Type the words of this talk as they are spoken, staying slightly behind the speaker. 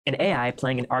An AI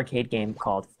playing an arcade game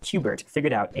called Qbert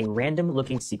figured out a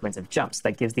random-looking sequence of jumps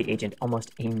that gives the agent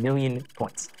almost 1,000,000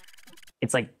 points.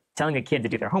 It's like telling a kid to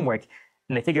do their homework,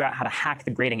 and they figure out how to hack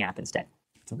the grading app instead.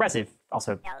 It's impressive,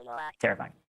 also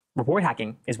terrifying. Reward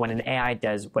hacking is when an AI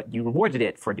does what you rewarded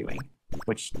it for doing,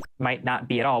 which might not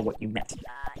be at all what you meant.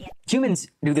 Humans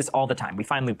do this all the time. We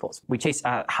find loopholes. We chase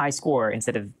a high score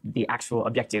instead of the actual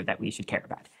objective that we should care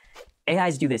about.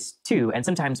 AIs do this too, and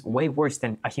sometimes way worse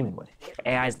than a human would.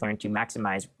 AIs learn to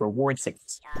maximize reward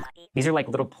signals. These are like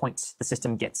little points the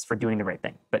system gets for doing the right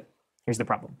thing. But here's the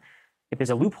problem. If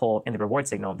there's a loophole in the reward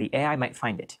signal, the AI might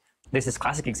find it. There's this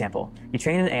classic example. You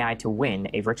train an AI to win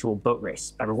a virtual boat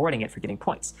race by rewarding it for getting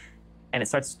points. And it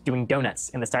starts doing donuts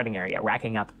in the starting area,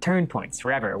 racking up turn points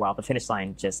forever while the finish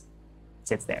line just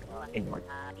sits there, ignored.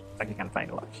 It's actually kind of funny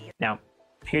to watch. Now,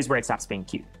 here's where it stops being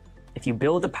cute. If you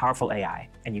build a powerful AI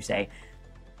and you say,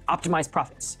 optimize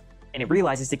profits, and it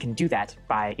realizes it can do that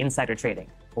by insider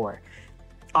trading, or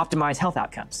optimize health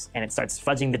outcomes, and it starts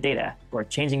fudging the data or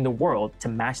changing the world to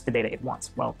match the data it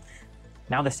wants, well,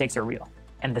 now the stakes are real.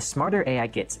 And the smarter AI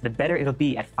gets, the better it'll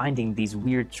be at finding these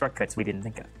weird shortcuts we didn't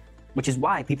think of. Which is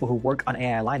why people who work on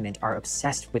AI alignment are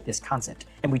obsessed with this concept.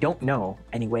 And we don't know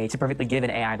any way to perfectly give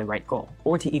an AI the right goal,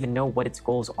 or to even know what its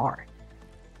goals are.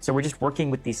 So we're just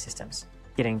working with these systems,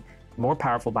 getting more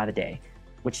powerful by the day,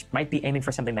 which might be aiming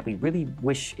for something that we really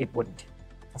wish it wouldn't.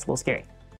 That's a little scary.